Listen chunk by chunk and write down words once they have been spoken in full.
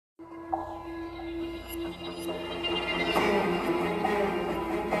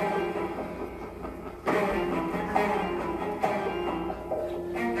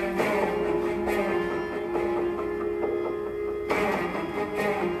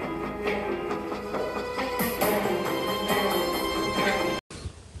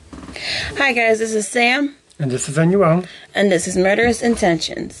Hi guys, this is Sam. And this is Anuel. And this is Murderous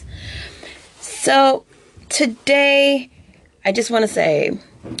Intentions. So, today, I just want to say,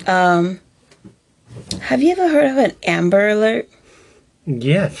 have you ever heard of an Amber Alert?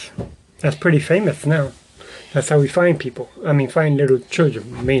 Yes. That's pretty famous now. That's how we find people. Find little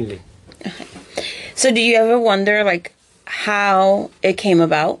children, mainly. Okay. So, do you ever wonder, how it came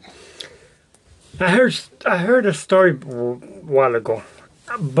about? I heard a story a while ago,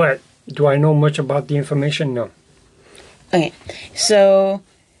 but do I know much about the information? No. Okay, so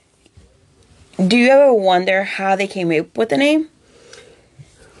do you ever wonder how they came up with the name?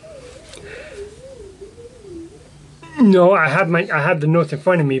 No, I have the notes in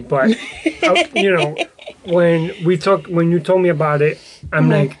front of me, but when you told me about it, I'm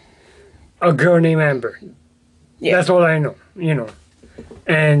like, a girl named Amber. Yeah. That's all I know,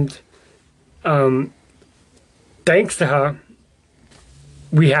 and thanks to her,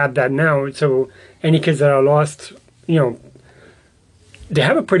 we have that now. So any kids that are lost, they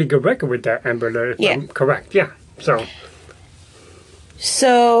have a pretty good record with that Amber Alert, if I'm correct. Yeah. So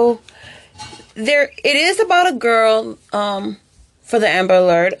it is about a girl for the Amber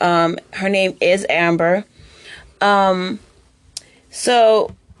Alert. Her name is Amber. So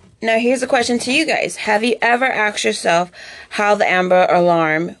now here's a question to you guys. Have you ever asked yourself how the Amber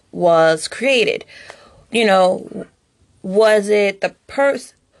Alarm was created? Was it the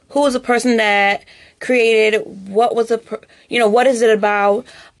person? Who was the person that created it? What was what is it about?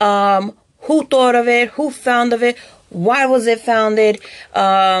 Who thought of it? Who found of it? Why was it founded?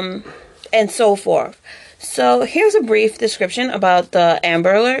 And so forth. So here's a brief description about the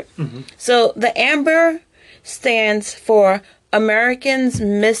Amber Alert. Mm-hmm. So the Amber stands for Americans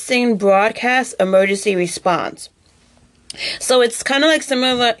Missing Broadcast Emergency Response. So it's kind of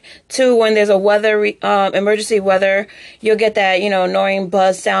similar to when there's a weather, emergency weather, you'll get that, annoying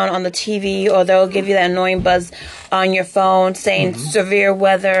buzz sound on the TV, or they'll give you that annoying buzz on your phone saying severe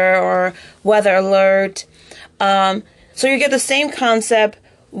weather or weather alert. So you get the same concept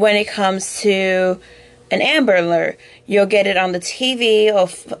when it comes to an Amber Alert. You'll get it on the TV, or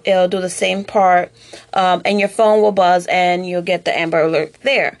it'll do the same part, and your phone will buzz and you'll get the Amber Alert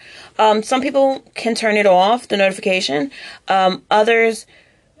there. Some people can turn it off, the notification. Others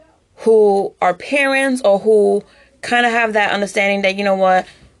who are parents or who kind of have that understanding that,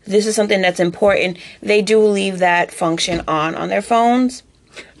 this is something that's important, they do leave that function on their phones.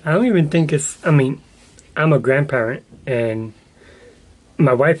 I don't even think I'm a grandparent, and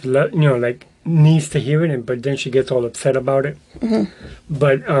my wife, needs to hear it, but then she gets all upset about it. Mm-hmm.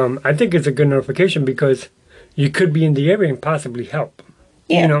 But I think it's a good notification because you could be in the area and possibly help.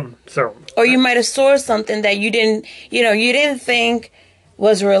 Yeah. Or you might have saw something that you didn't think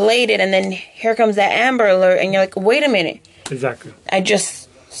was related, and then here comes that Amber Alert, and you're like, wait a minute. Exactly. I just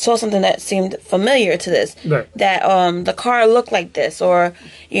saw something that seemed familiar to this. Right. That the car looked like this, or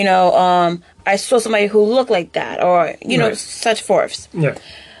I saw somebody who looked like that, or right. Such forths. Yeah.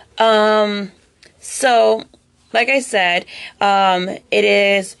 So, like I said,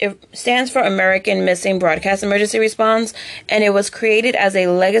 it stands for American Missing Broadcast Emergency Response, and it was created as a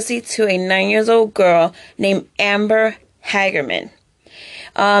legacy to a 9-year-old girl named Amber Hagerman.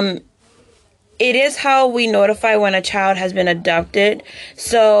 It is how we notify when a child has been abducted.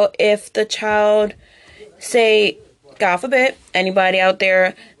 So if the child, say, God forbid, anybody out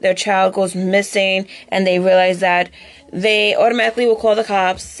there, their child goes missing and they realize that, they automatically will call the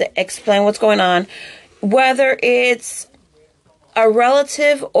cops, explain what's going on. Whether it's a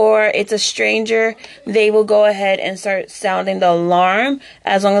relative or it's a stranger, they will go ahead and start sounding the alarm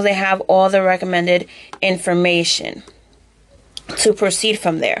as long as they have all the recommended information to proceed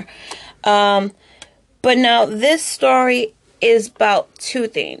from there. But now this story is about two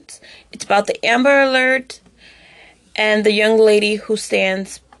things. It's about the Amber Alert and the young lady who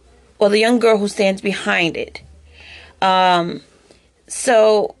the young girl who stands behind it.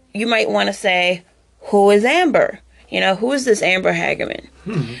 So you might want to say, who is Amber? Who is this Amber Hagerman?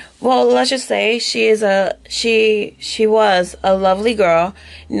 Mm-hmm. Well, let's just say she was a lovely girl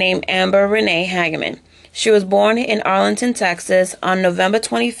named Amber Renee Hagerman. She was born in Arlington, Texas on November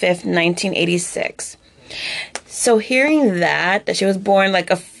 25th, 1986. So hearing that she was born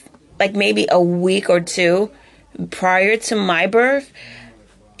maybe a week or two prior to my birth,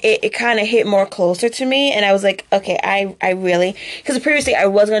 it kind of hit more closer to me, and I was like, okay, I really, because previously I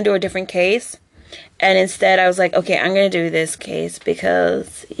was going to do a different case, and instead I was like, okay, I'm going to do this case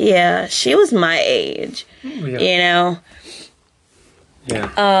because, she was my age, Yeah.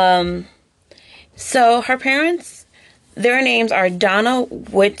 So her parents, their names are Donna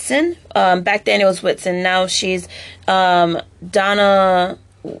Whitson. Back then it was Whitson. Now she's Donna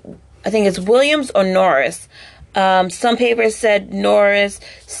I think it's Williams or Norris. Some papers said Norris,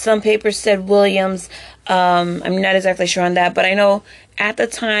 some papers said Williams. I'm not exactly sure on that, but I know at the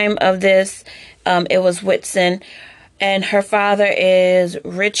time of this, it was Whitson, and her father is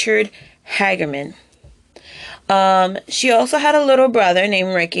Richard Hagerman. She also had a little brother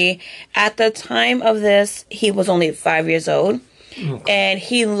named Ricky. At the time of this, he was only 5 years old, and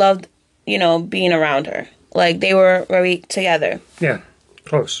he loved, being around her. Like, they were very together. Yeah,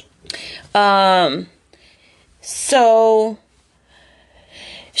 close. So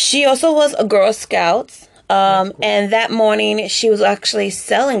she also was a Girl Scout. And that morning she was actually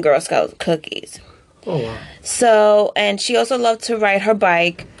selling Girl Scout cookies. Oh, wow. So, and she also loved to ride her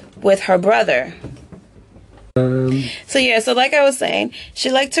bike with her brother. So like I was saying, she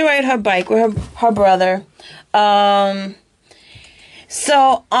liked to ride her bike with her brother. So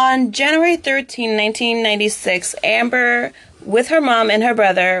on January 13, 1996, Amber, with her mom and her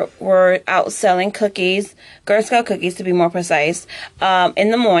brother, were out selling cookies, Girl Scout cookies to be more precise,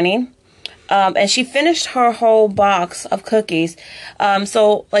 in the morning. And she finished her whole box of cookies.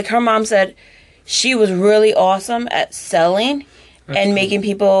 So, like her mom said, she was really awesome at selling and making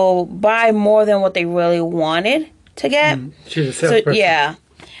people buy more than what they really wanted to get. She's a salesperson. So, yeah.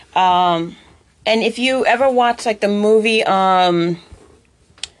 And if you ever watch, like, the movie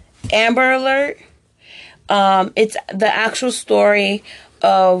Amber Alert, it's the actual story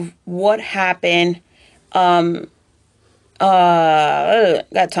of what happened. Got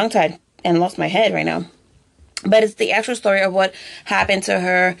tongue-tied and lost my head right now. But it's the actual story of what happened to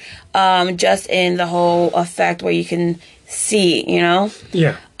her, just in the whole effect where you can see,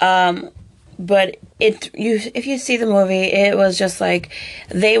 Yeah. But if you see the movie, it was just like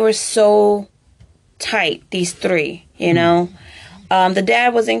they were so tight, these three, The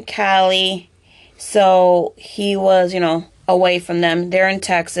dad was in Cali, so he was, away from them. They're in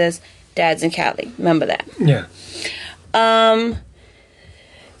Texas. Dad's in Cali. Remember that. Yeah.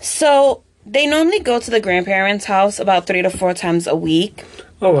 So they normally go to the grandparents' house about 3 to 4 times a week.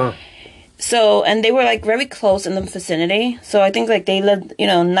 Oh, wow. So, and they were, like, very close in the vicinity. So I think, like, they lived,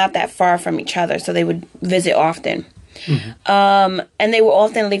 not that far from each other. So they would visit often. Mm-hmm. And they would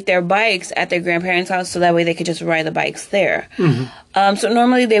often leave their bikes at their grandparents' house so that way they could just ride the bikes there. Mm-hmm. So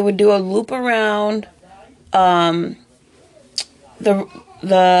normally they would do a loop around the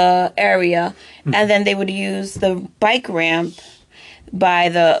area. Mm-hmm. And then they would use the bike ramp by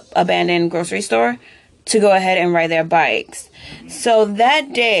the abandoned grocery store to go ahead and ride their bikes. So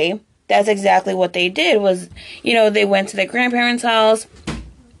that day, that's exactly what they did was, they went to their grandparents' house.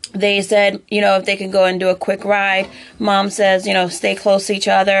 They said, if they could go and do a quick ride. Mom says, stay close to each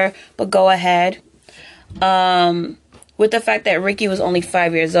other, but go ahead. With the fact that Ricky was only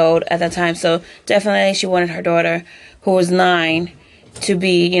 5 years old at that time. So definitely she wanted her daughter, who was 9, to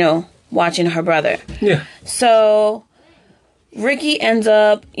be, watching her brother. Yeah. So Ricky ends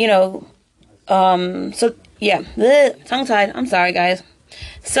up, tongue-tied. I'm sorry, guys.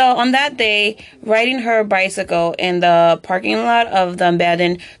 So on that day, riding her bicycle in the parking lot of the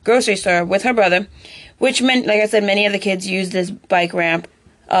abandoned grocery store with her brother, which meant, like I said, many of the kids use this bike ramp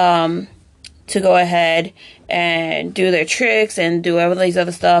to go ahead and do their tricks and do all these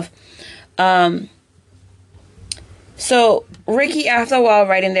other stuff. So Ricky, after a while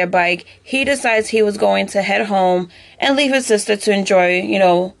riding their bike, he decides he was going to head home and leave his sister to enjoy,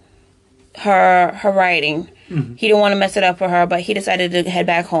 her riding. Mm-hmm. He didn't want to mess it up for her, but he decided to head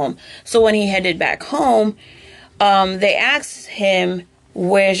back home. So when he headed back home, they asked him,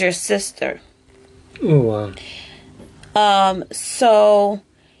 "Where's your sister?" Oh, wow. So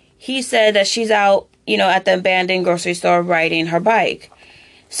he said that she's out, at the abandoned grocery store riding her bike.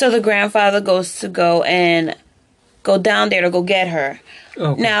 So the grandfather goes to go down there to go get her.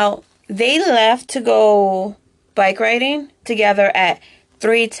 Okay. Now, they left to go bike riding together at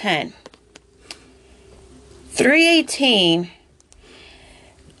 3:10. 3:18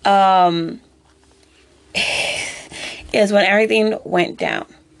 is when everything went down.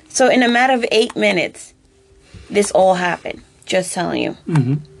 So in a matter of 8 minutes, this all happened. Just telling you.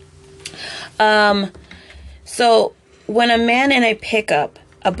 Mm-hmm. So when a man in a pickup,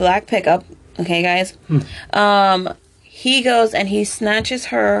 a black pickup, okay, guys, he goes and he snatches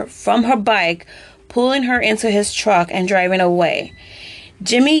her from her bike, pulling her into his truck and driving away.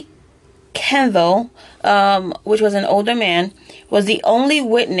 Jimmy Kendall, which was an older man, was the only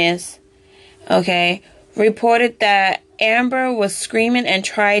witness, reported that Amber was screaming and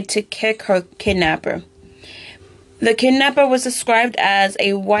tried to kick her kidnapper. The kidnapper was described as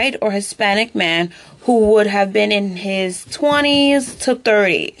a white or Hispanic man who would have been in his 20s to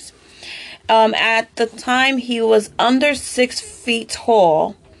 30s. At the time, he was under 6 feet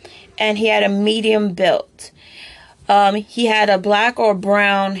tall and he had a medium build. He had a black or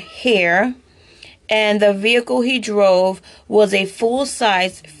brown hair, and the vehicle he drove was a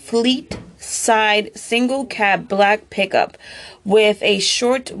full-size fleet side single cab black pickup with a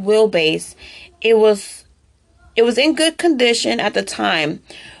short wheelbase. It was in good condition at the time,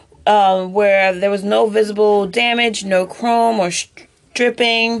 where there was no visible damage, no chrome or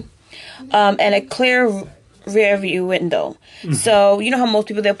stripping, and a clear rear view window. So you know how most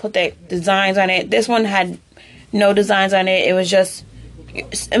people, they'll put their designs on it. This one had no designs on it. It was just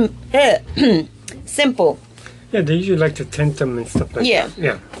simple. Yeah, they usually like to tint them and stuff like that.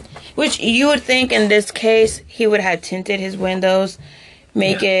 Yeah. Which you would think in this case he would have tinted his windows,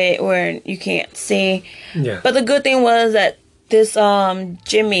 make it where you can't see. Yeah. But the good thing was that this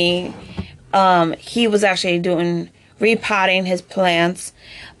Jimmy, he was actually repotting his plants,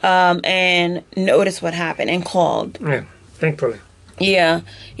 and noticed what happened and called. Yeah, thankfully. Yeah,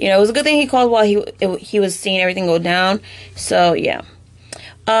 it was a good thing he called while he was seeing everything go down. So yeah.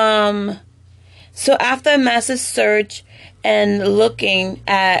 So after a massive search and looking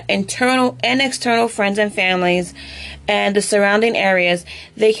at internal and external friends and families and the surrounding areas,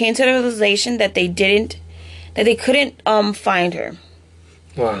 they came to the realization that they couldn't find her.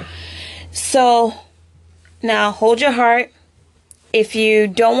 Wow. So now hold your heart. If you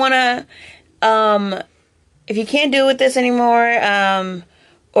don't want to, if you can't deal with this anymore,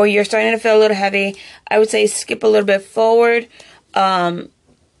 or you're starting to feel a little heavy, I would say skip a little bit forward, and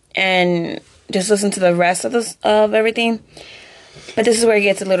just listen to the rest of everything. But this is where it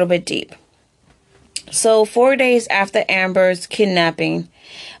gets a little bit deep. So 4 days after Amber's kidnapping,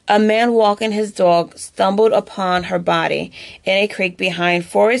 a man walking his dog stumbled upon her body in a creek behind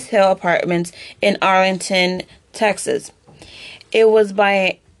Forest Hill Apartments in Arlington, Texas. It was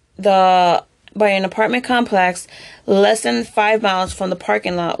by an apartment complex less than 5 miles from the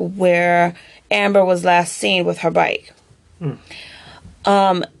parking lot where Amber was last seen with her bike.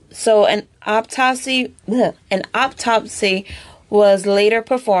 So an autopsy was later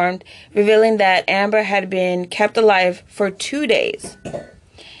performed, revealing that Amber had been kept alive for 2 days.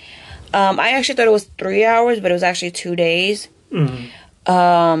 I actually thought it was 3 hours, but it was actually 2 days.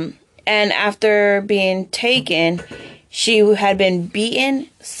 And after being taken, she had been beaten,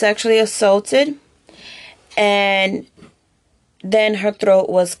 sexually assaulted, and then her throat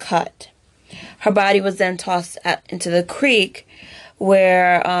was cut. Her body was then tossed into the creek,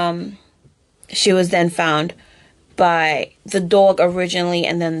 where she was then found by the dog originally,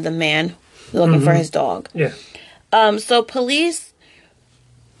 and then the man looking for his dog. Yeah. So police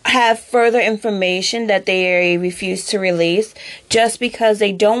have further information that they refuse to release just because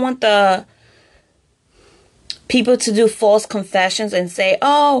they don't want the people to do false confessions and say,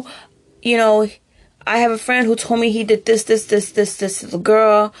 oh, I have a friend who told me he did this to the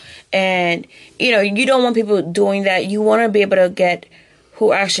girl. And, you don't want people doing that. You want to be able to get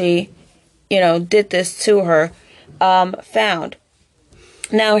who actually, did this to her, found.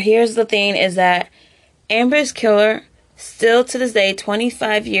 Now, here's the thing is that Amber's killer, still to this day,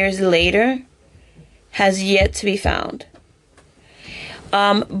 25 years later, has yet to be found.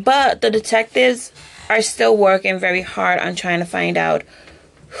 But the detectives are still working very hard on trying to find out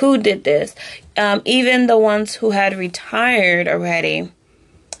who did this. Even the ones who had retired already,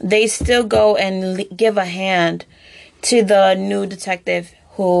 they still go and give a hand to the new detective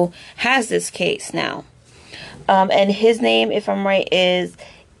who has this case now. And his name, if I'm right, is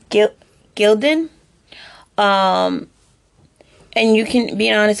Gilden. And you can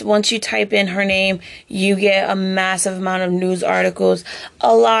be honest, once you type in her name, you get a massive amount of news articles.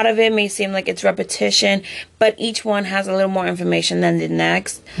 A lot of it may seem like it's repetition, but each one has a little more information than the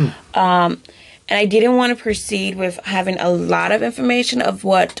next. And I didn't want to proceed with having a lot of information of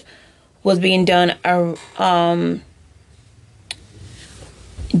what was being done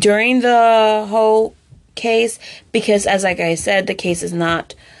during the whole case, because as like I said, the case is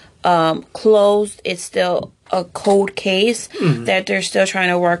not closed. It's still a cold case that they're still trying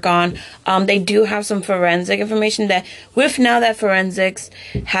to work on. They do have some forensic information that now that forensics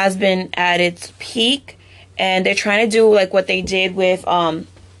has been at its peak, and they're trying to do like what they did with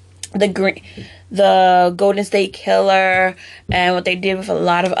the Golden State Killer, and what they did with a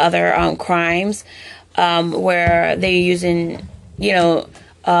lot of other crimes, where they're using the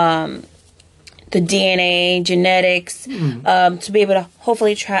DNA, genetics, to be able to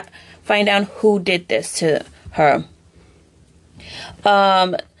hopefully find out who did this to her.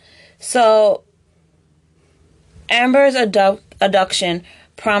 So Amber's abduction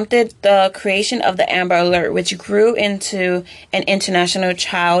prompted the creation of the Amber Alert, which grew into an international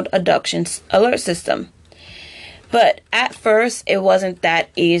child abduction alert system. But at first, it wasn't that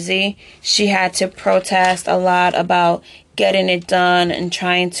easy. She had to protest a lot about getting it done and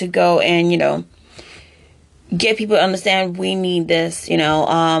trying to go and, get people to understand we need this,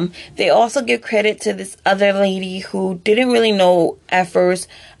 They also give credit to this other lady who didn't really know at first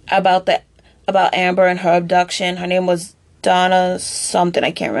about Amber and her abduction. Her name was Donna something.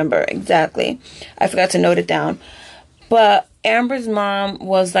 I can't remember exactly. I forgot to note it down. But Amber's mom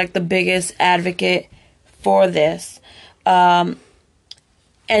was like the biggest advocate for this. And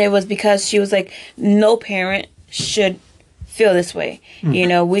it was because she was like, no parent should feel this way.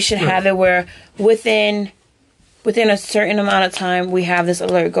 We should have it where within a certain amount of time, we have this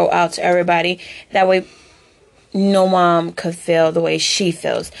alert go out to everybody. That way, no mom could feel the way she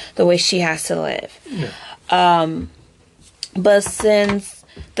feels, the way she has to live. Yeah. But since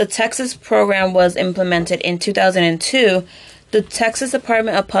the Texas program was implemented in 2002, the Texas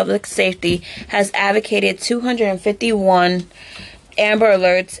Department of Public Safety has advocated 251 Amber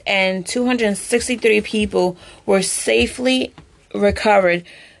Alerts, and 263 people were safely recovered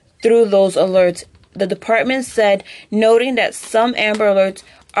through those alerts. The department said, noting that some Amber Alerts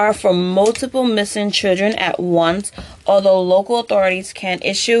are for multiple missing children at once. Although local authorities can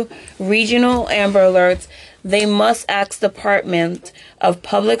issue regional Amber Alerts, they must ask the Department of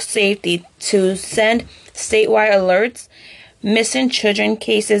Public Safety to send statewide alerts. Missing children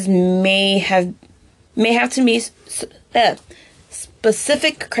cases may have to meet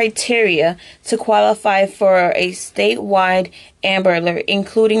specific criteria to qualify for a statewide Amber Alert,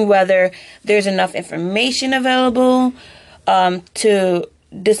 including whether there's enough information available to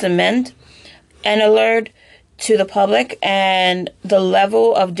disseminate an alert to the public and the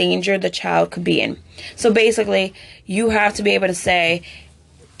level of danger the child could be in. So basically, you have to be able to say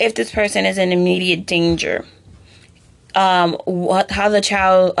if this person is in immediate danger, how the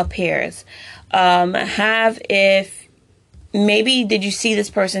child appears, maybe did you see this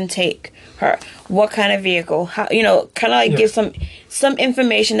person take her? What kind of vehicle? How, kind of like give some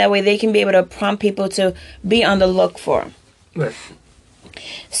information, that way they can be able to prompt people to be on the look for. Right.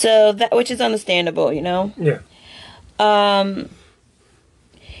 So that, which is understandable, Yeah.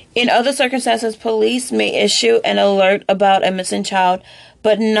 In other circumstances, police may issue an alert about a missing child,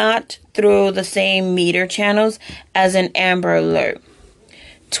 but not through the same meter channels as an Amber Alert.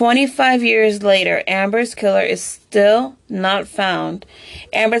 25 years later, Amber's killer is still not found.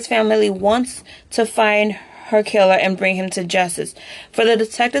 Amber's family wants to find her killer and bring him to justice. For the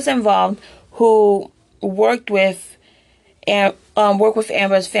detectives involved who worked with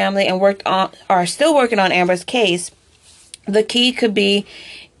Amber's family and are still working on Amber's case, the key could be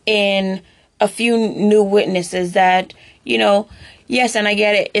in a few new witnesses that, yes, and I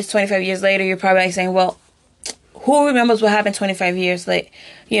get it, it's 25 years later, you're probably like saying, well, who remembers what happened 25 years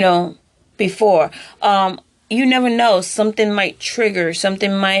before? You never know. Something might trigger.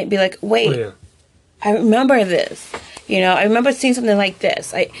 Something might be like, wait, I remember this. I remember seeing something like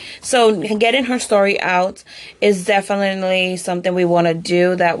this. So getting her story out is definitely something we want to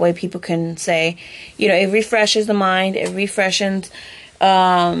do. That way people can say, it refreshes the mind. It refreshes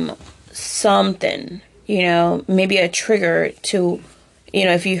something, maybe a trigger to,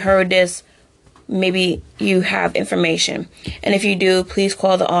 if you heard this, maybe you have information. And if you do, please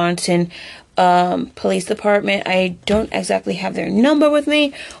call the Arlington Police Department. I don't exactly have their number with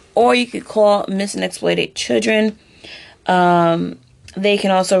me. Or you could call Missing Exploited Children. They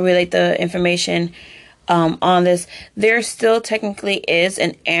can also relate the information on this. There still technically is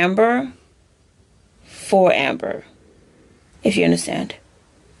an Amber for Amber, if you understand.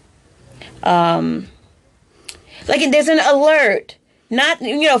 There's an alert. Not,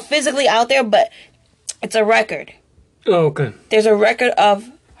 physically out there, but it's a record. Oh, okay. There's a record of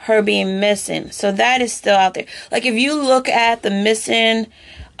her being missing. So that is still out there. Like, if you look at the missing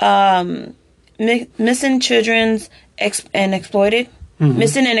children's and exploited,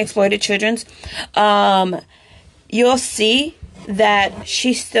 missing and exploited children's, you'll see that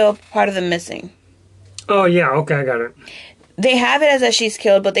she's still part of the missing. Oh, yeah. Okay, I got it. They have it as that she's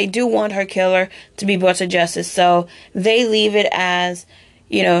killed, but they do want her killer to be brought to justice. So they leave it as,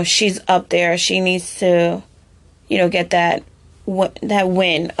 she's up there. She needs to, get that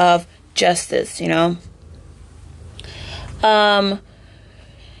win of justice, So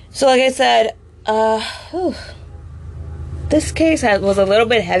like I said, this case was a little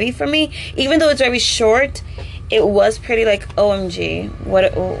bit heavy for me. Even though it's very short, it was pretty like, OMG,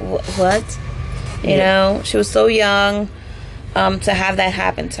 what? She was so young. To have that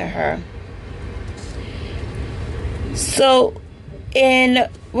happen to her. So, And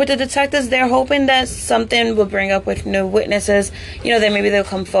with the detectives, they're hoping that something will bring up with new witnesses. That maybe they'll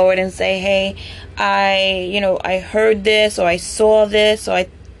come forward and say, hey, I heard this, or I saw this, or I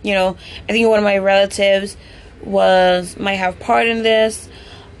think one of my relatives might have part in this.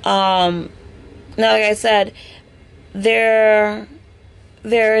 Now, like I said, there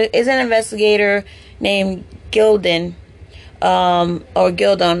is an investigator named Gildon, or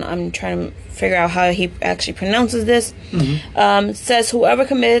Gildon. I'm trying to figure out how he actually pronounces this. Says whoever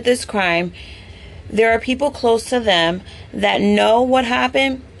committed this crime, there are people close to them that know what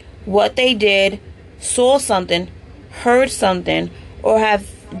happened, what they did, saw something, heard something, or have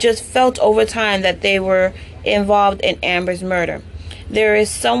just felt over time that they were involved in Amber's murder. There is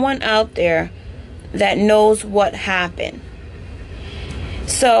someone out there that knows what happened.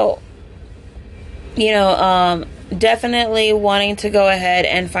 So, definitely wanting to go ahead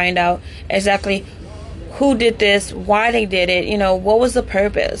and find out exactly who did this, why they did it, what was the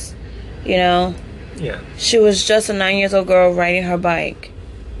purpose, Yeah. She was just a 9-year-old girl riding her bike,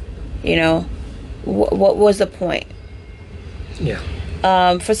 what was the point? Yeah.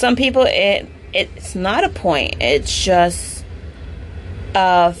 For some people, it's not a point. It's just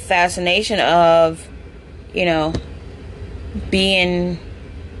a fascination of, being...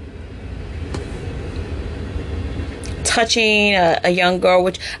 touching a young girl,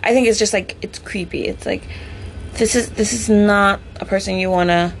 which I think is just like, it's creepy. It's like, this is not a person you want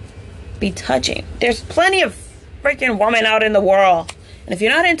to be touching. There's plenty of freaking women out in the world, and if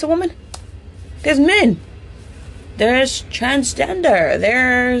you're not into women, there's men, there's transgender,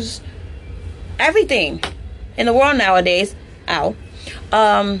 there's everything in the world nowadays.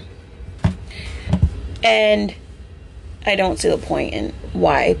 And I don't see the point in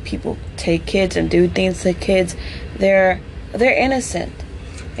why people take kids and do things to kids. They're innocent,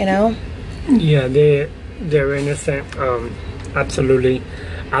 Yeah, they're innocent. Absolutely.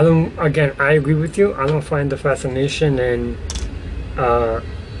 I agree with you. I don't find the fascination in a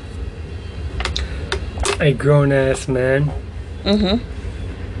grown-ass man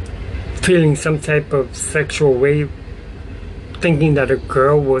feeling some type of sexual way, thinking that a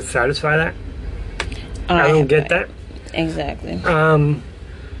girl will satisfy that. I don't get that. Exactly.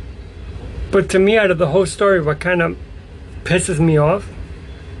 But to me, out of the whole story, what kind of pisses me off,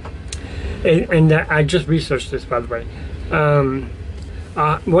 and I just researched this, by the way,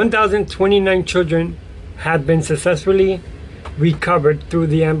 1,029 children have been successfully recovered through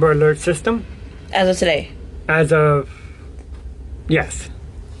the Amber Alert system. As of today? Yes.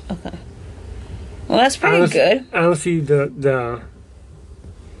 Okay. Well, that's pretty good. I don't see I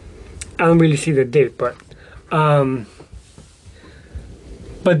don't really see the date, but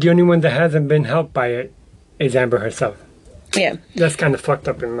the only one that hasn't been helped by it is Amber herself. Yeah. That's kind of fucked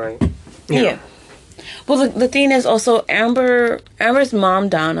up in my... Yeah. Well, the thing is also, Amber's mom,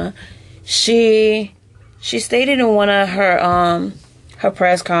 Donna, she stated in one of her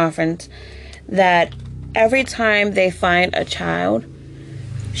press conference that every time they find a child,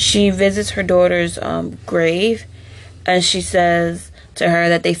 she visits her daughter's grave, and she says to her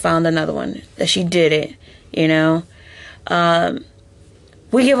that they found another one, that she did it,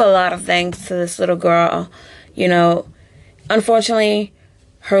 we give a lot of thanks to this little girl. Unfortunately,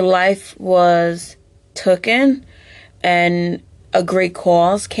 her life was taken, and a great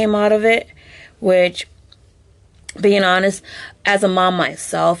cause came out of it, which, being honest, as a mom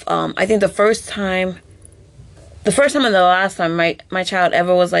myself, I think the first time and the last time my child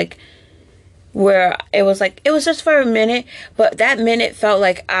ever was like, where it was just for a minute, but that minute felt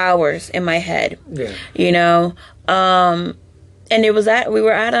like hours in my head. Yeah. And it was we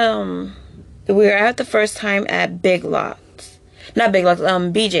were at the first time at Big Lots. Not Big Lots,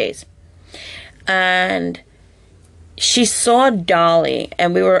 BJ's. And she saw Dolly,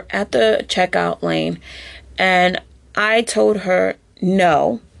 and we were at the checkout lane, and I told her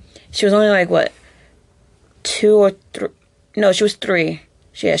no. She was only like, what, 2 or 3? No, she was 3.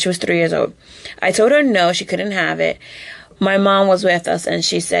 She was 3 years old. I told her no, she couldn't have it. My mom was with us, and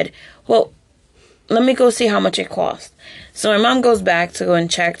she said, well, let me go see how much it cost. So my mom goes back to go and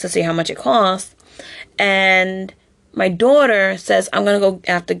check to see how much it cost, and my daughter says, I'm going to go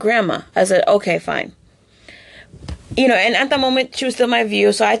after Grandma. I said, okay, fine. And at the moment, she was still my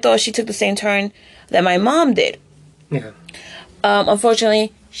view, so I thought she took the same turn that my mom did. Yeah.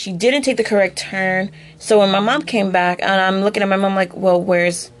 Unfortunately, she didn't take the correct turn. So when my mom came back, and I'm looking at my mom like, well,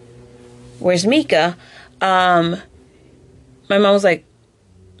 where's Mika? My mom was like,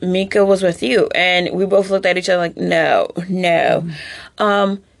 Mika was with you. And we both looked at each other like, no.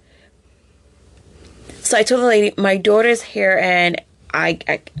 So I told the lady, my daughter's here, and I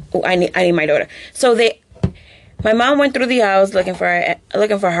need my daughter. So My mom went through the house looking for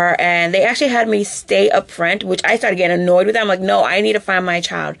her, and they actually had me stay up front, which I started getting annoyed with. I'm like, no, I need to find my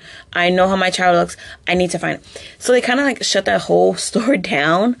child. I know how my child looks. I need to find it. So they kind of like shut that whole store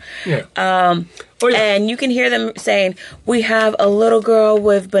down. Yeah. And you can hear them saying, we have a little girl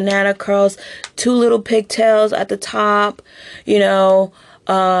with banana curls, 2 little pigtails at the top,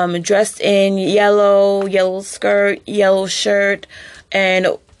 dressed in yellow skirt, yellow shirt, and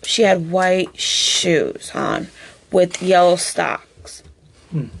she had white shoes on with yellow socks.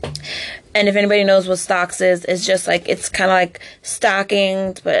 And if anybody knows what socks is, it's just like, it's kind of like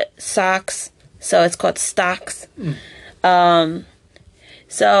stockings, but socks. So it's called stocks.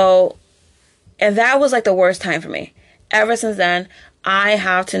 And that was like the worst time for me. Ever since then, I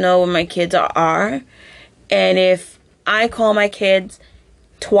have to know where my kids are. And if I call my kids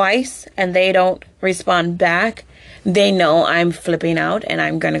twice and they don't respond back, they know I'm flipping out and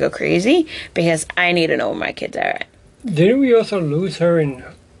I'm going to go crazy because I need to know where my kids are at. Didn't we also lose her in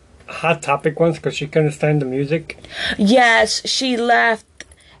Hot Topic once because she couldn't stand the music? Yes, she left.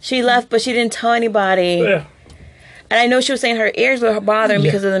 She left, but she didn't tell anybody. Yeah. And I know she was saying her ears were bothering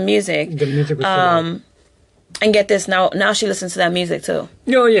because of the music. The music was so loud. And get this, now she listens to that music too.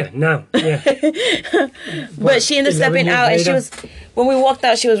 Oh, yeah, now, yeah. But she ended up stepping out, and when we walked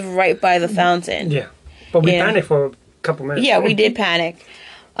out, she was right by the fountain. Yeah. But we panicked for a couple minutes. Yeah, we did panic.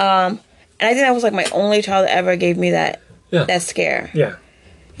 And I think that was like my only child that ever gave me that scare. Yeah.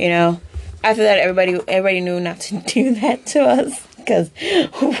 After that, everybody knew not to do that to us because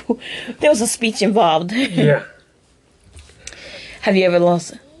there was a speech involved. Yeah. Have you ever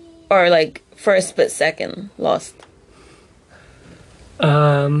lost, or like for a split second lost?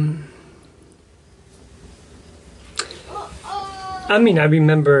 I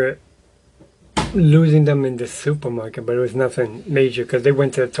remember losing them in the supermarket, but it was nothing major because they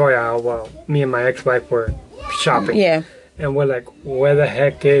went to the toy aisle while me and my ex-wife were shopping. Yeah. And we're like, where the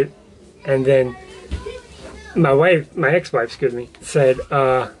heck is... And then my ex-wife, said,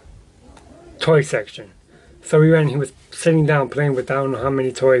 toy section. So we ran, he was sitting down playing with I don't know how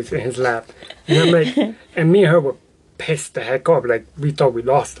many toys in his lap. And I'm like, and me and her were pissed the heck off, like we thought we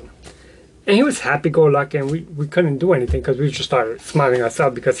lost him. And he was happy-go-lucky, and we couldn't do anything because we just started smiling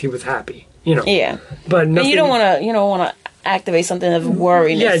ourselves because he was happy, Yeah. But nothing, you don't want to activate something of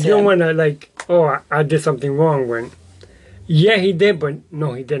worry. Yeah, you don't want to like, oh, I did something wrong when. Yeah, he did, but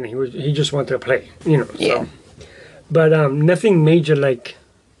no, he didn't. He just wanted to play, Yeah. So. But nothing major, like,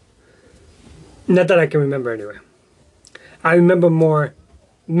 not that I can remember anyway. I remember more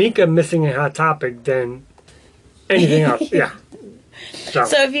Mika missing a Hot Topic than anything else. Yeah.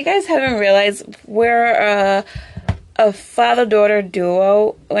 So if you guys haven't realized, we're a father-daughter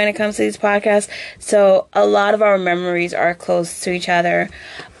duo when it comes to these podcasts. So a lot of our memories are close to each other.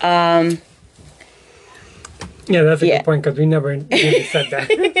 Yeah, that's a good point because we never really said that.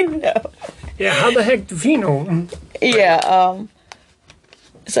 No. Yeah, how the heck does he know? Yeah.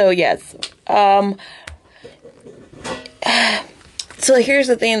 So yes. So here's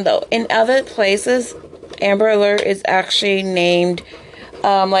the thing, though. In other places, Amber Alert is actually named.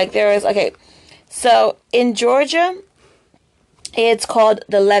 So in Georgia, it's called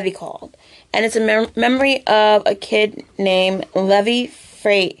the Levy Call, and it's a memory of a kid named Levy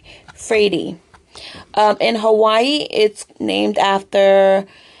Frady. In Hawaii, it's named after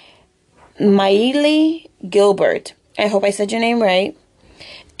Maile Gilbert. I hope I said your name right.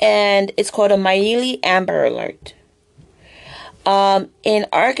 And it's called a Maile Amber Alert. In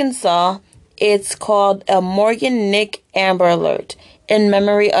Arkansas, it's called a Morgan Nick Amber Alert in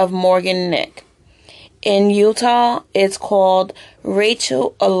memory of Morgan Nick. In Utah, it's called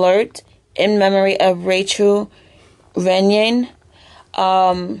Rachel Alert in memory of Rachel Renyon.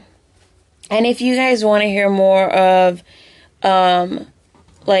 And if you guys want to hear more of,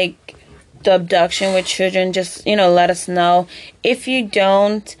 like, the abduction with children, just, let us know. If you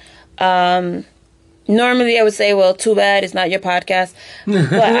don't, normally I would say, well, too bad, it's not your podcast.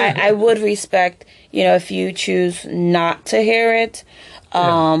 But I would respect, if you choose not to hear it.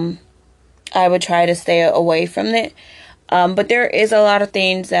 I would try to stay away from it. But there is a lot of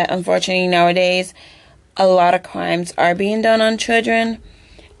things that, unfortunately, nowadays, a lot of crimes are being done on children.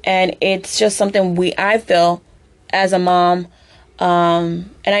 And it's just something I feel as a mom, and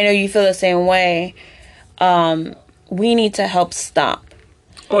I know you feel the same way, we need to help stop.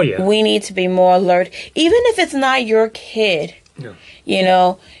 Oh, yeah. We need to be more alert. Even if it's not your kid,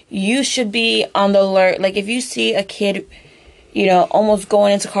 you should be on the alert. Like, if you see a kid, almost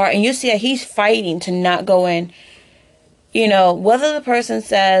going into a car, and you see that he's fighting to not go in, whether the person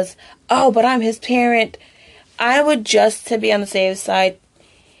says, oh, but I'm his parent, I would, just to be on the safe side,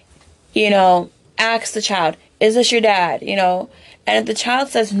 ask the child, is this your dad? You know, and if the child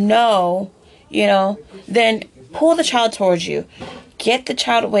says no, you know, then pull the child towards you. Get the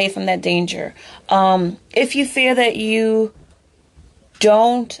child away from that danger. If you fear that you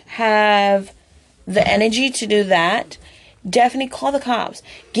don't have the energy to do that, definitely call the cops.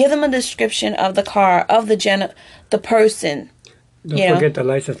 Give them a description of the car, of the person. Don't forget the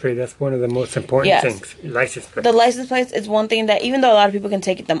license plate. That's one of the most important things. License plate. The license plate is one thing that, even though a lot of people can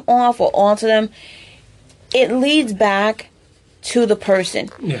take them off or onto them, it leads back to the person.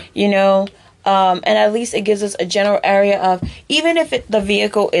 Yeah. You know, and at least it gives us a general area of, even if the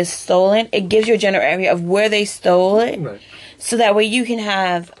vehicle is stolen, it gives you a general area of where they stole it. Right. So that way you can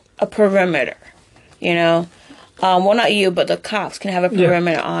have a perimeter. You know, well, not you, but the cops can have a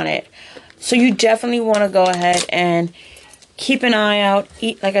perimeter on it. So you definitely want to go ahead and keep an eye out.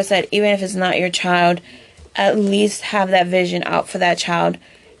 Like I said, even if it's not your child, at least have that vision out for that child.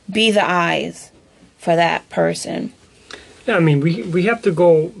 Be the eyes for that person. Yeah, I mean, we have to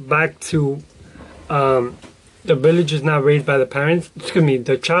go back to the village is not raised by the parents. Excuse me,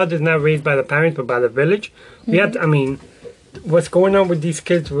 the child is not raised by the parents, but by the village. We have to, I mean, what's going on with these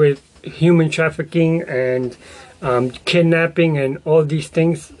kids with human trafficking and kidnapping and all these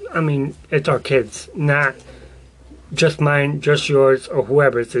things, I mean, it's our kids, not just mine, just yours, or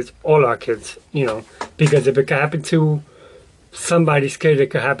whoever's. It's all our kids, you know, because if it could happen to somebody's kid,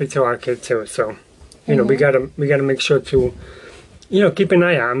 it could happen to our kid too. So, you know, we gotta make sure to, you know, keep an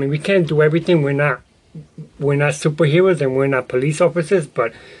eye out. I mean, we can't do everything. We're not superheroes and we're not police officers,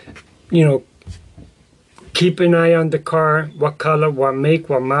 but, you know, keep an eye on the car, what color, what make,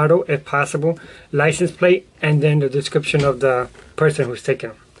 what model, if possible, license plate, and then the description of the person who's taking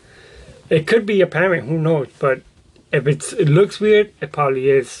them. It could be a parent, who knows, but if it looks weird, it probably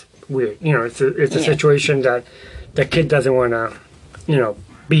is weird. You know, it's a situation that the kid doesn't want to, you know,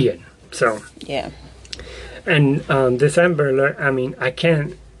 be in. So yeah. And this Amber Alert, I mean, I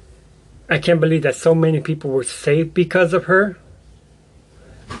can't believe that so many people were saved because of her.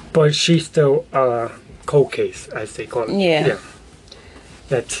 But she's still cold case, as they call it. Yeah.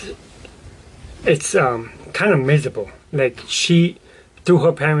 It's kind of miserable. Like, she, through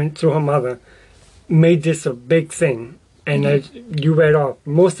her mother, made this a big thing. And as you read off,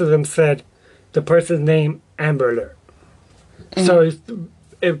 most of them said the person's name, Amber Alert. So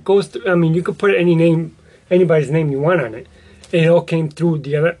it goes through, I mean, you could put anybody's name you want on it. It all came through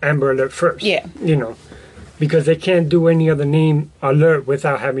the other Amber Alert first. Yeah. You know, because they can't do any other name alert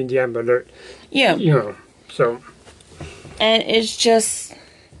without having the Amber Alert. Yeah. You know, so. And it's just,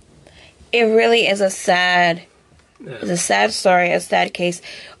 it really is a sad story, a sad case.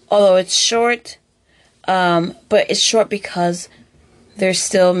 Although it's short, but it's short because there's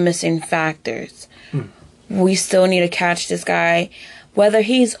still missing factors. We still need to catch this guy. Whether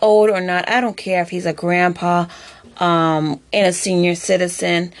he's old or not, I don't care if he's a grandpa and a senior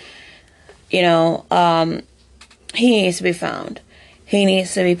citizen. You know, he needs to be found. He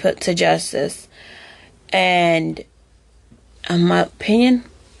needs to be put to justice. And in my opinion,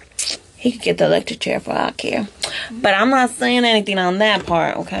 he could get the electric chair for all I care. But I'm not saying anything on that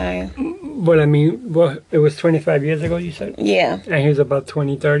part, okay? Well, I mean, it was 25 years ago, you said? Yeah. And he was about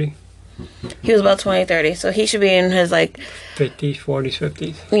 20, 30? He was about 20, 30. So he should be in his, 50s, 40s,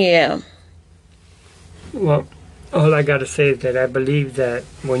 50s? Yeah. Well, all I gotta say is that I believe that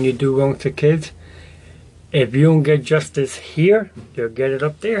when you do wrong to kids, if you don't get justice here, you'll get it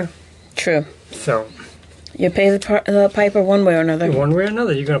up there. True. So. You pay the piper one way or another. One way or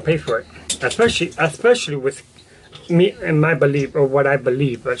another, you're gonna pay for it. Especially with me and my belief, or what I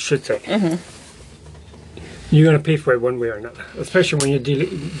believe, I should say. You're gonna pay for it one way or another, especially when you're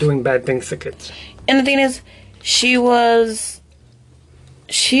doing bad things to kids. And the thing is, she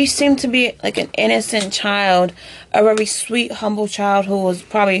seemed to be like an innocent child, a very sweet, humble child who was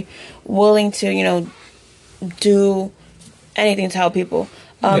probably willing to, you know, do anything to help people.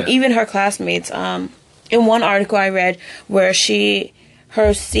 Even her classmates. In one article I read where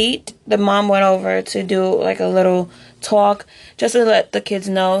her seat, the mom went over to do like a little talk just to let the kids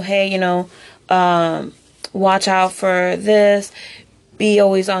know, hey, you know, watch out for this. Be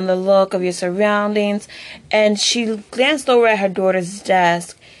always on the look of your surroundings. And she glanced over at her daughter's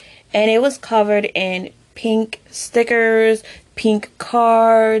desk, and it was covered in pink stickers, pink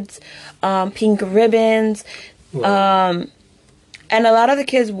cards, pink ribbons. Wow. And a lot of the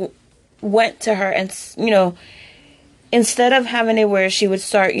kids went to her and, you know, instead of having it where she would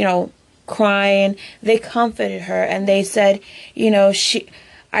start, you know, crying, they comforted her and they said, you know,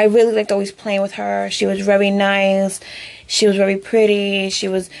 I really liked always playing with her. She was very nice. She was very pretty. She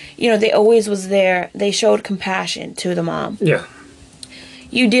was, you know, they always was there. They showed compassion to the mom. Yeah.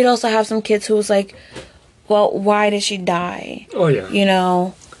 You did also have some kids who was like, well, why did she die? Oh, yeah. You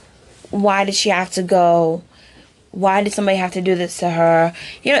know, why did she have to go? Why did somebody have to do this to her?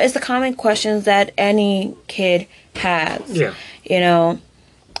 You know, it's the common questions that any kid has. Yeah. You know,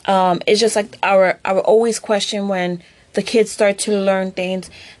 it's just like our always question when the kids start to learn things.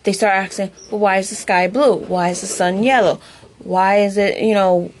 They start asking, well, why is the sky blue? Why is the sun yellow? Why is it, you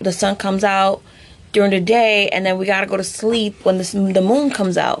know, the sun comes out during the day and then we got to go to sleep when the moon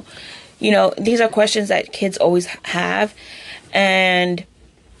comes out? You know, these are questions that kids always have. And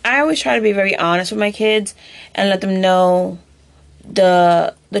I always try to be very honest with my kids and let them know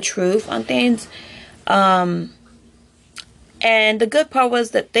the truth on things. And the good part was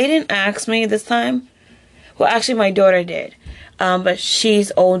that they didn't ask me this time. Well, actually, my daughter did. But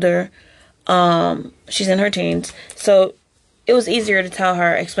she's older. She's in her teens. So it was easier to tell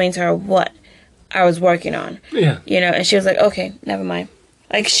her, explain to her what I was working on. Yeah. You know, and she was like, okay, never mind.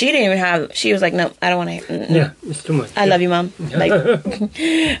 Like, she didn't even have, she was like, no, I don't want to hear. Yeah, it's too much. I love you, Mom. Like,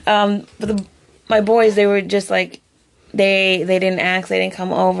 but my boys, they were just like, they didn't ask, they didn't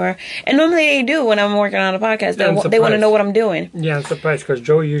come over. And normally they do when I'm working on a podcast. They want to know what I'm doing. Yeah, I'm surprised because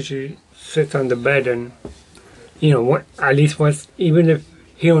Joe usually sits on the bed and, you know, at least once, even if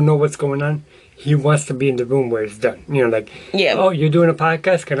he don't know what's going on, he wants to be in the room where it's done. You know, like, yeah. Oh, you're doing a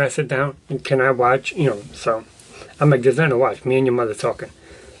podcast? Can I sit down? And can I watch? You know, so I'm like, there's nothing to watch. Me and your mother talking.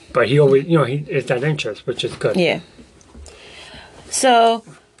 But he always, you know, it's that interest, which is good. Yeah. So,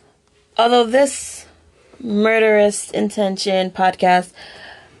 although this Murderous Intention podcast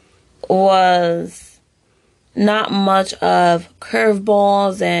was not much of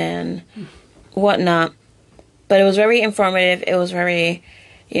curveballs and whatnot, but it was very informative. It was very,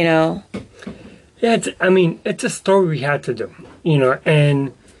 you know. Yeah, it's a story we had to do, you know,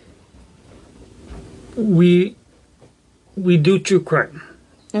 and we do true crime.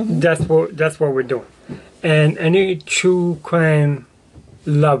 Mm-hmm. That's what we're doing. And any true crime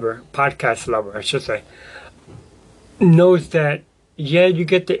lover, podcast lover, I should say, knows that, yeah, you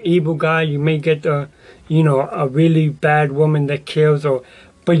get the evil guy, you may get a really bad woman that kills,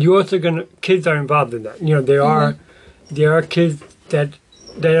 but you also kids are involved in that. You know, there are kids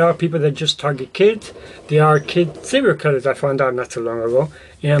there are people that just target kids. There are kid serial killers I found out not so long ago.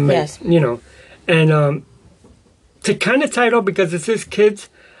 And yes. You know, and to kind of tie it up because it says kids,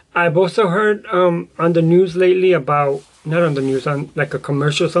 I've also heard on the news lately about, not on the news, on like a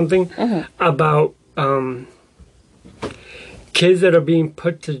commercial or something, mm-hmm. about kids that are being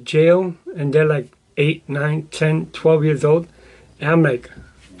put to jail and they're like 8, 9, 10, 12 years old. And I'm like,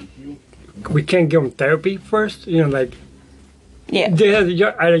 we can't give them therapy first? You know, like, yeah, they have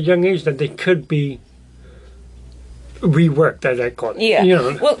at a young age that they could be reworked, as I call it. Yeah. You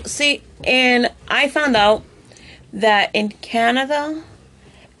know? Well, see, and I found out that in Canada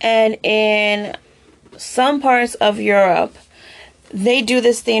and in some parts of Europe, they do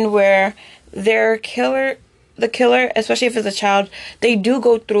this thing where the killer, especially if it's a child, they do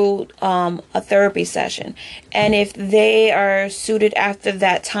go through a therapy session. And if they are suited after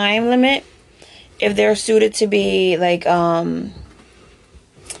that time limit, if they're suited to be like,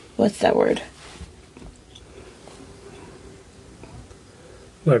 what's that word?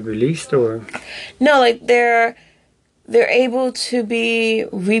 What, released or? No, like they're able to be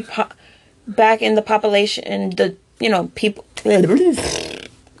back in the population and the, you know, people.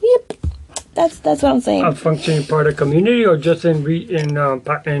 Yep, that's what I'm saying. A functioning part of community, or just in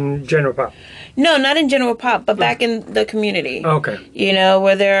general pop? No, not in general pop, but back in the community. Okay. You know,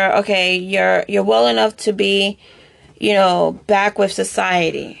 where you're well enough to be, you know, back with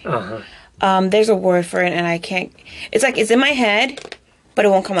society. Uh-huh. There's a word for it, and I can't. It's like it's in my head, but it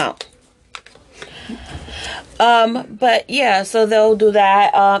won't come out. But yeah, so they'll do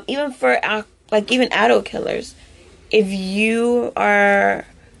that. Even for even adult killers, if you are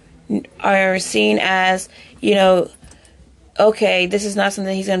seen as, you know, okay, this is not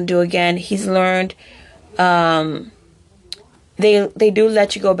something he's going to do again. He's learned. They do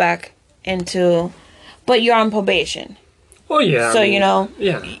let you go back into, but you're on probation. Oh yeah. So, you know,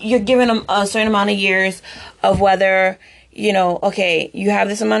 yeah, you're giving them a certain amount of years of whether, you know, okay, you have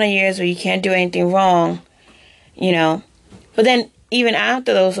this amount of years where you can't do anything wrong, you know. But then even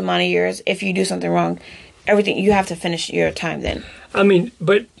after those amount of years, if you do something wrong, everything, you have to finish your time then. I mean,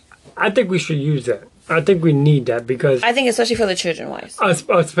 but I think we should use that. I think we need that because... I think especially for the children wise.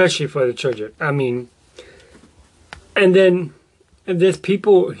 Especially for the children. I mean... And then there's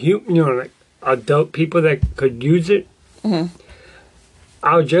people, you know, like adult people that could use it. Mm-hmm.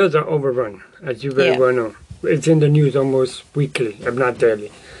 Our jails are overrun, as you very well know. It's in the news almost weekly, if not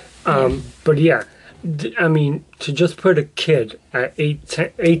daily. But yeah, I mean, to just put a kid at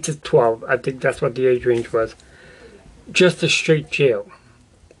 8 to 12, I think that's what the age range was, just a straight jail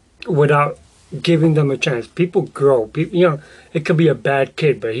without giving them a chance. People grow. People, it could be a bad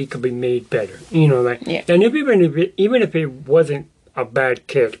kid, but he could be made better. Yeah. And even if it wasn't a bad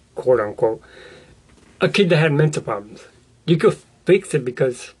kid, quote unquote, a kid that had mental problems, you could fix it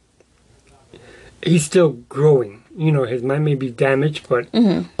because he's still growing. His mind may be damaged, but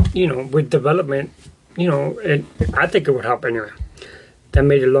with development, I think it would help anyway. That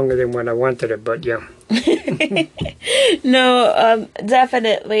made it longer than what I wanted it, but yeah. No,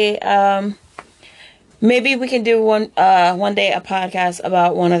 definitely. Maybe we can do one day a podcast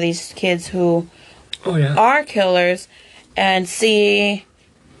about one of these kids who are killers and see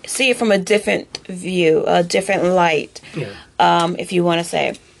it from a different view, a different light, if you want to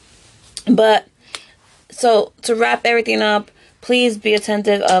say. But so to wrap everything up, please be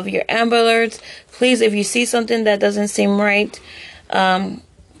attentive of your Amber Alerts. Please, if you see something that doesn't seem right,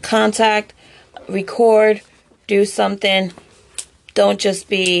 contact, record, do something. Don't just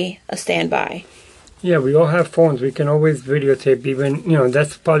be a standby. Yeah, we all have phones. We can always videotape. Even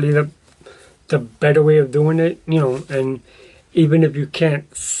that's probably the better way of doing it. And even if you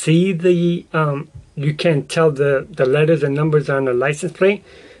can't see you can't tell the letters and numbers on the license plate,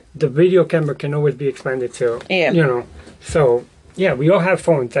 the video camera can always be expanded to. Yeah. So yeah, we all have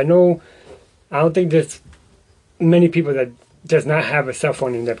phones. I don't think there's many people that does not have a cell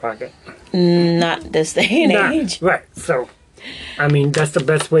phone in their pocket. Not this day and age. Right. So, I mean, that's the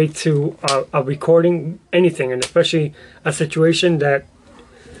best way to recording anything, and especially a situation that,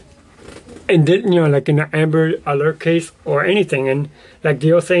 and then, like in an Amber Alert case or anything. And like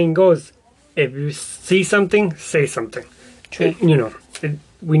the old saying goes, if you see something, say something. True.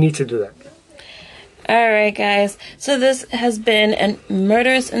 We need to do that. All right, guys. So this has been a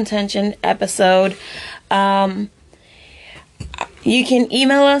Murderous Intention episode. You can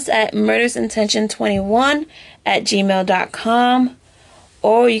email us at murderousintention21@gmail.com,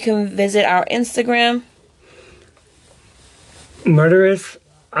 or you can visit our Instagram.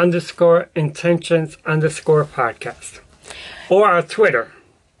 Murderous_intentions_podcast. Or our Twitter.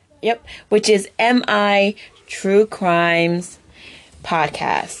 Yep. Which is MI True Crimes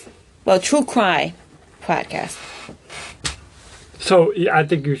Podcast. Well, True Crime Podcast. So I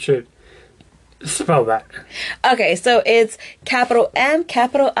think you should spell that. Okay, so it's capital M,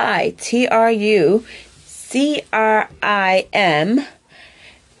 capital I, TRUCRIM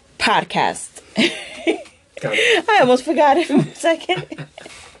Podcast. I almost forgot it for a second.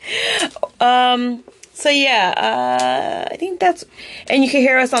 So yeah, I think that's, and you can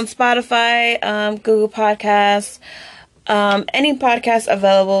hear us on Spotify, Google Podcasts, any podcast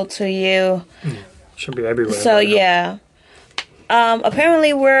available to you. Should be everywhere. So yeah.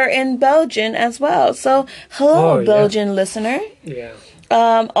 Apparently we're in Belgium as well. So hello, Belgian listener. Yeah.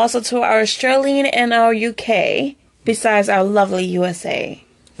 Also to our Australian and our UK, besides our lovely USA.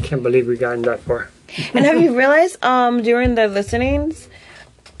 Can't believe we gotten that far. And have you realized during the listenings,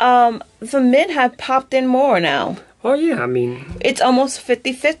 the mid have popped in more now. Oh yeah, I mean, it's almost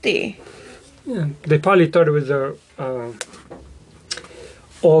 50-50. Yeah, they probably thought it was a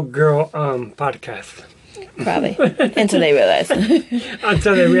all girl podcast. Probably. Until they realize.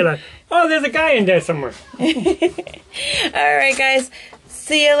 Oh, there's a guy in there somewhere. Alright, guys.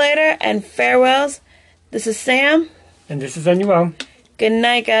 See you later and farewells. This is Sam. And this is Anuel. Good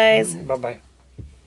night, guys. Bye-bye.